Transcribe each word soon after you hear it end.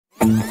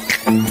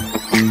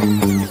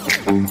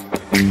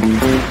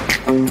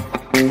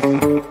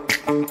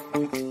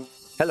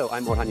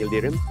Orhan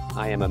Yildirim.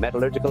 I am a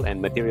metallurgical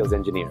and materials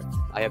engineer.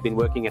 I have been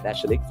working at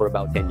HASÇELİK for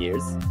about 10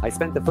 years. I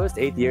spent the first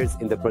 8 years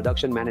in the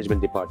production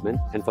management department,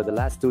 and for the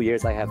last 2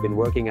 years I have been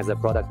working as a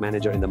product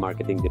manager in the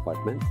marketing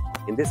department.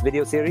 In this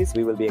video series,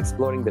 we will be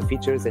exploring the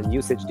features and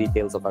usage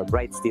details of our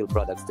bright steel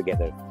products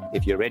together.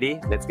 If you're ready,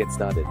 let's get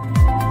started.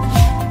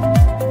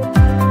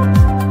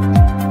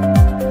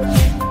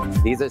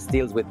 These are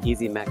steels with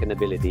easy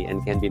machinability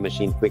and can be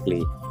machined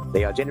quickly.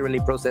 They are generally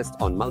processed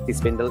on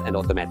multi-spindle and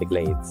automatic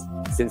lathes.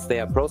 Since they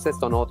are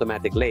processed on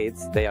automatic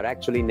lathes, they are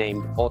actually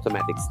named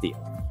automatic steel.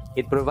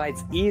 It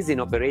provides ease in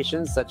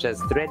operations such as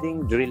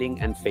threading,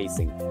 drilling, and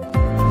facing.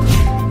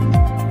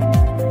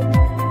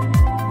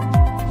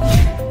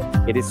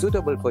 It is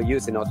suitable for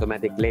use in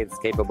automatic lathes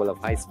capable of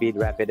high speed,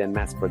 rapid, and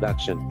mass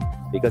production.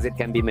 Because it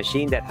can be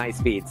machined at high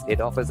speeds,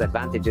 it offers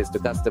advantages to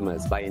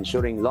customers by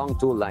ensuring long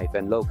tool life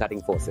and low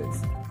cutting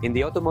forces. In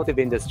the automotive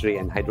industry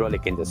and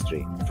hydraulic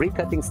industry, free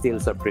cutting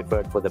steels are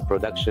preferred for the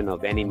production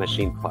of any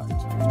machined part.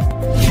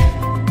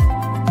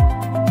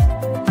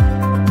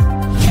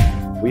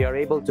 We are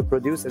able to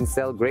produce and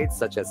sell grades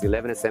such as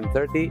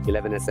 11SM30,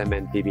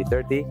 11SM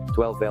PB30,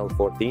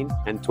 12L14,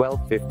 and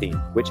 1215,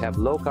 which have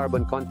low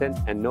carbon content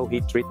and no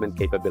heat treatment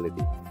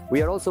capability.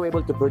 We are also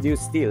able to produce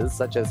steels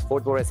such as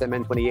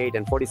 44SMN28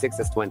 and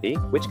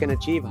 46S20, which can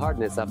achieve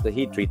hardness after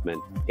heat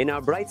treatment. In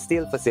our bright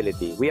steel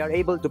facility, we are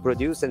able to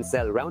produce and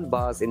sell round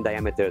bars in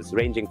diameters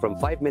ranging from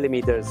 5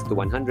 mm to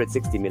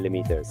 160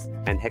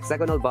 mm, and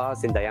hexagonal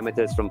bars in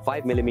diameters from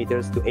 5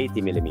 mm to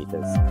 80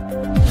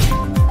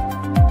 mm.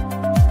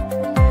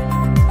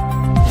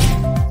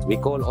 We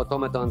call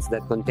automatons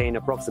that contain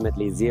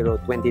approximately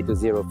 0.20 to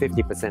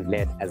 0.50%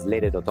 lead as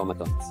leaded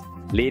automatons.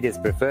 Lead is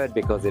preferred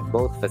because it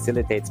both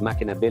facilitates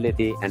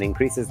machinability and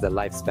increases the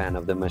lifespan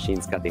of the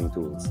machine's cutting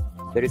tools.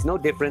 There is no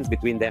difference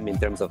between them in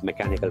terms of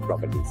mechanical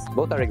properties.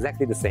 Both are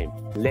exactly the same.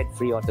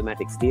 Lead-free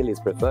automatic steel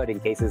is preferred in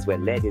cases where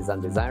lead is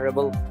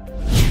undesirable.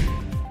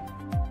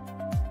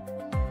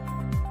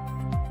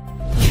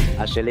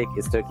 HASÇELİK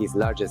is Turkey's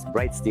largest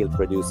bright steel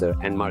producer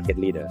and market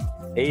leader.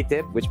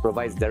 ATEP, which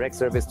provides direct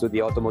service to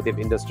the automotive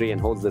industry and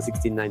holds the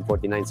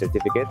 16949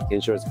 certificate,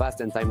 ensures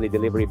fast and timely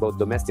delivery both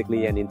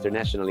domestically and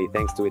internationally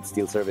thanks to its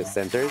steel service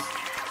centers.